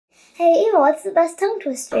Eva, what's the best tongue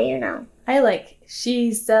twister you know? I like,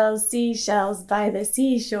 she sells seashells by the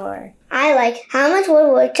seashore. I like, how much would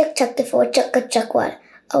a woodchuck chuck if a woodchuck could chuck wood?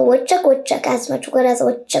 A woodchuck would chuck as much wood as a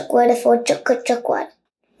woodchuck would if a woodchuck could chuck wood.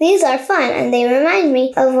 These are fun, and they remind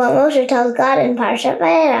me of what Moshe tells God in Parashat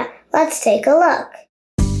Vayera. Let's take a look.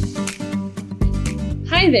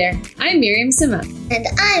 Hi there, I'm Miriam-Simma. And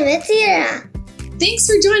I'm Adira. Thanks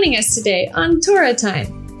for joining us today on Torah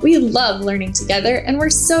Time. We love learning together, and we're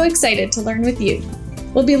so excited to learn with you.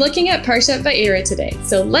 We'll be looking at Parashat Vayera today,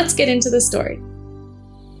 so let's get into the story.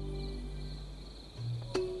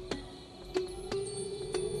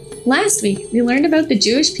 Last week, we learned about the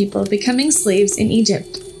Jewish people becoming slaves in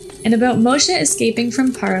Egypt, and about Moshe escaping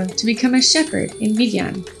from Paro to become a shepherd in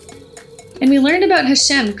Midian. And we learned about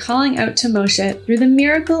Hashem calling out to Moshe through the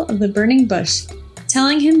miracle of the burning bush,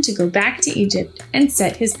 telling him to go back to Egypt and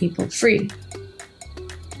set his people free.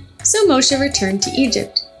 So Moshe returned to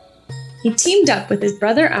Egypt. He teamed up with his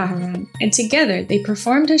brother Aharon, and together they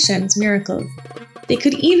performed Hashem's miracles. They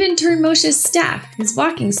could even turn Moshe's staff, his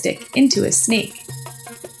walking stick, into a snake.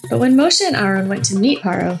 But when Moshe and Aaron went to meet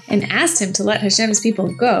Paro and asked him to let Hashem's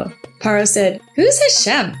people go, Paro said, "Who's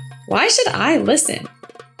Hashem? Why should I listen?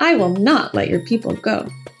 I will not let your people go."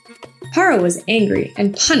 Paro was angry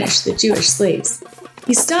and punished the Jewish slaves.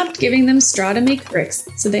 He stopped giving them straw to make bricks,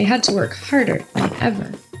 so they had to work harder than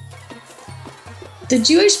ever. The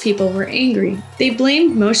Jewish people were angry. They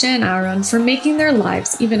blamed Moshe and Aaron for making their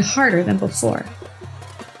lives even harder than before.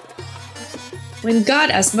 When God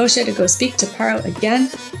asked Moshe to go speak to Paro again,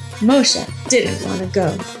 Moshe didn't want to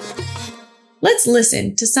go. Let's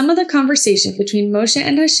listen to some of the conversation between Moshe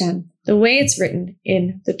and Hashem the way it's written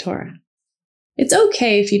in the Torah. It's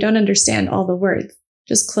okay if you don't understand all the words.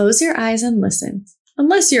 Just close your eyes and listen.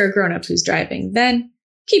 Unless you're a grown-up who's driving, then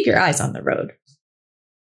keep your eyes on the road.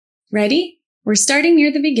 Ready? We're starting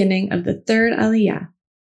near the beginning of the third Aliyah.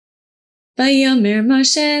 Vayomer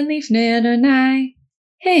Moshe lifnei Adonai,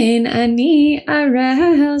 Hein ani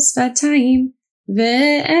arel sfatayim,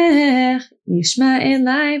 ve'ech yishma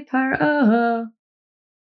elai Paro.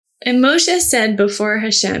 And Moshe said before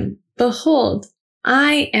Hashem, "Behold,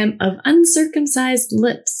 I am of uncircumcised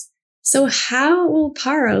lips, so how will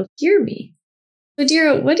Paro hear me?"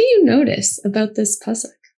 Adira, what do you notice about this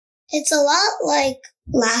pasuk? It's a lot like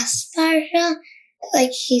last Parsha.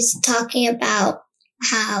 Like he's talking about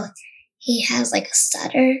how he has like a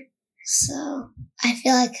stutter. So I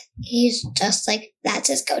feel like he's just like, that's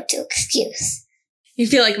his go-to excuse. You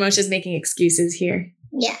feel like Moshe's making excuses here.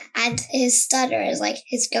 Yeah, and his stutter is like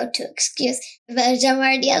his go-to excuse. But Hashem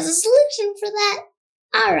already has a solution for that.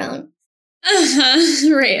 Aaron.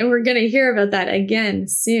 Right, and we're going to hear about that again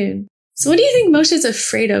soon. So what do you think Moshe's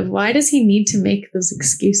afraid of? Why does he need to make those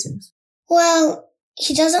excuses? Well,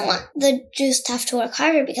 he doesn't want the Jews to have to work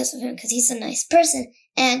harder because of him, because he's a nice person.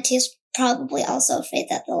 And he's probably also afraid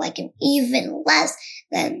that they'll like him even less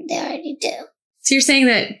than they already do. So you're saying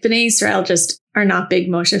that Bnei Israel just are not big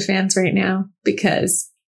Moshe fans right now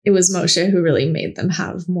because it was Moshe who really made them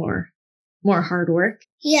have more hard work?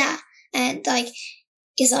 Yeah, and like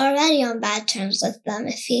he's already on bad terms with them.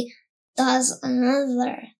 If he does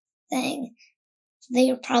another thing,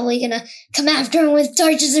 they're probably gonna come after him with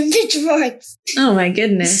torches and pitchforks. Oh my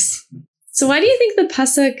goodness. So why do you think the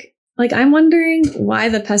pasuk, like I'm wondering why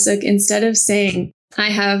the pasuk, instead of saying, I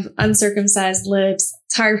have uncircumcised lips,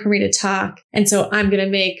 it's hard for me to talk, and so I'm going to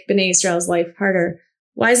make Bnei Israel's life harder,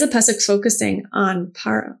 why is the pasuk focusing on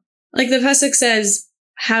Paro? Like the pasuk says,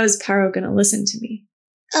 how is Paro going to listen to me?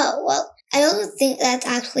 Oh, well, I don't think that's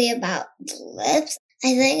actually about the lips.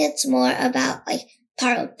 I think it's more about like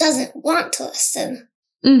Paro doesn't want to listen.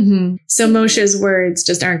 Mm-hmm. So Moshe's words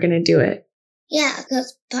just aren't going to do it. Yeah,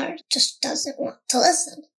 because Paro just doesn't want to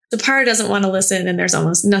listen. The Paro doesn't want to listen, and there's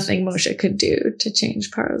almost nothing Moshe could do to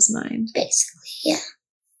change Paro's mind. Basically, yeah.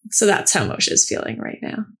 So that's how Moshe's feeling right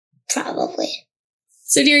now. Probably.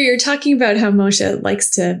 So dear, you're talking about how Moshe likes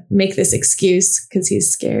to make this excuse because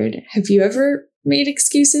he's scared. Have you ever made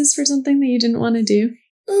excuses for something that you didn't want to do?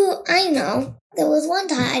 Ooh, I know. There was one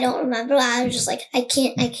time, I don't remember, I was just like, I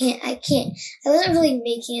can't. I wasn't really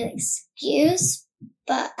making an excuse,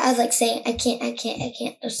 but I was like saying, I can't,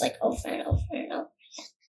 just like over and over and over again.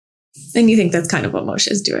 And you think that's kind of what Moshe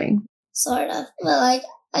is doing? Sort of. But like,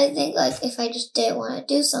 I think like if I just didn't want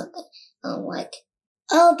to do something, I'm like,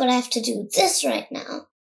 oh, but I have to do this right now.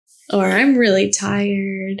 Or I'm really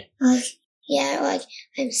tired. Like, yeah, like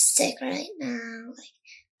I'm sick right now.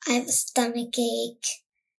 Like I have a stomach ache.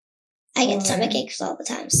 I get stomach aches all the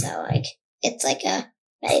time, so like it's like a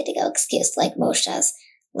ready to go excuse like Moshe's.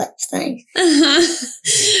 lip thing.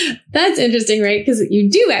 That's interesting, right? Because you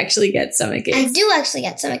do actually get stomach aches. I do actually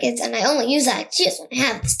get stomach aches, and I only use that excuse when I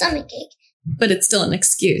have the stomach ache. But it's still an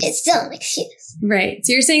excuse. It's still an excuse. Right.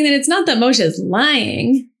 So you're saying that it's not that Moshe is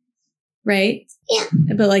lying, right? Yeah.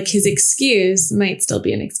 But like his excuse might still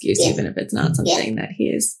be an excuse, even if it's not something that he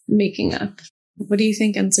is making up. What do you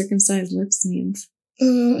think uncircumcised lips means?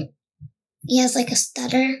 He has like a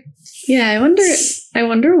stutter. Yeah, I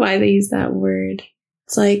wonder why they use that word.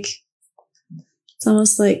 It's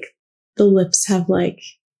almost like the lips have like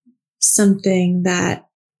something that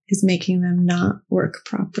is making them not work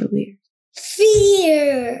properly.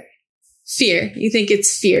 Fear. Fear. You think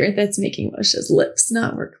it's fear that's making Moshe's lips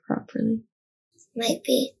not work properly? Might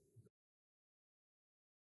be.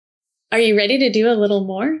 Are you ready to do a little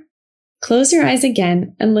more? Close your eyes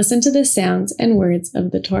again and listen to the sounds and words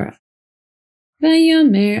of the Torah.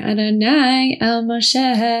 Vayomer Adonai el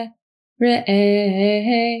Moshe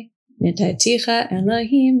Re'eh Netaticha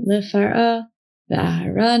Elohim leFaro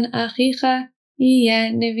V'Aaron achicha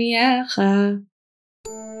yeh neviacha.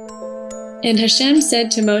 And Hashem said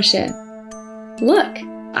to Moshe, "Look,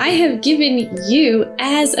 I have given you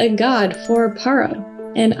as a god for Paro,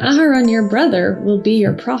 and Aharon your brother will be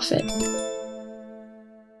your prophet."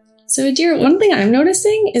 So Adira, one thing I'm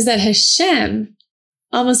noticing is that Hashem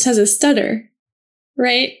almost has a stutter,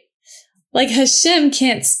 right? Like Hashem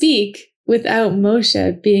can't speak without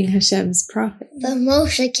Moshe being Hashem's prophet. But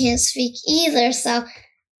Moshe can't speak either, so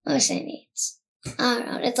Moshe needs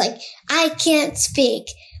Aaron. It's like, I can't speak.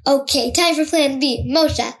 Okay, time for plan B.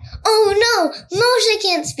 Moshe. Oh no, Moshe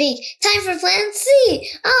can't speak. Time for plan C.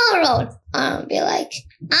 Aaron. Aaron be like,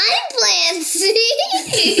 I'm plan C.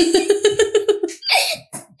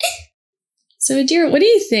 So Adira, what do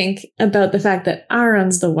you think about the fact that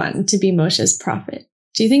Aaron's the one to be Moshe's prophet?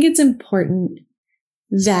 Do you think it's important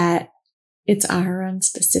that it's Aaron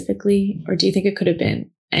specifically, or do you think it could have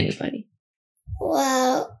been anybody?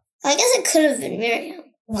 Well, I guess it could have been Miriam.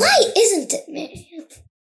 Why isn't it Miriam?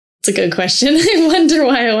 It's a good question. I wonder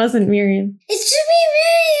why it wasn't Miriam. It should be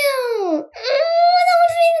Miriam. That would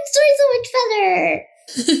have made the story so much better.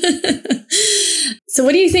 So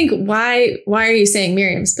what do you think? Why are you saying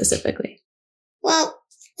Miriam specifically? Well,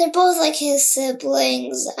 they're both like his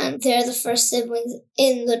siblings, and they're the first siblings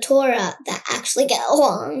in the Torah that actually get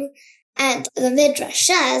along. And the Midrash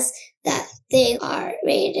says that they are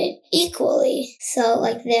rated equally. So,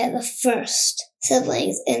 like, they're the first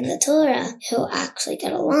siblings in the Torah who actually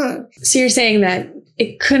get along. So you're saying that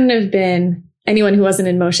it couldn't have been anyone who wasn't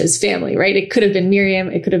in Moshe's family, right? It could have been Miriam.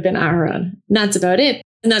 It could have been Aaron. And that's about it.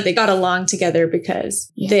 And that they got along together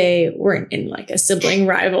because they weren't in like a sibling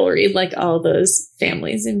rivalry like all those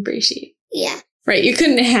families in Breshit. Yeah. Right. You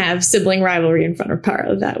couldn't have sibling rivalry in front of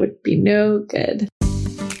Paro. That would be no good.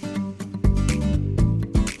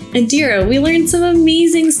 Adira, we learned some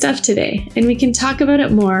amazing stuff today, and we can talk about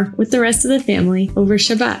it more with the rest of the family over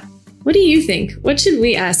Shabbat. What do you think? What should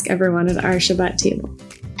we ask everyone at our Shabbat table?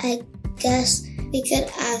 I guess we could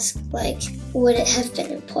ask, like, would it have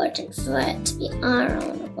been important for it to be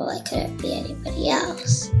Aaron, or like, could it be anybody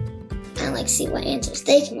else? And like, see what answers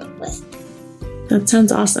they come up with. That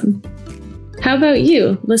sounds awesome. How about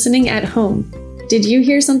you, listening at home? Did you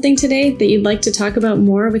hear something today that you'd like to talk about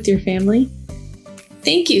more with your family?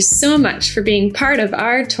 Thank you so much for being part of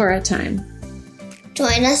our Torah time.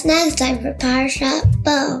 Join us next time for Parashat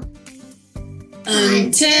Bo.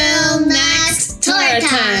 Until next Torah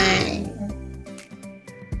time.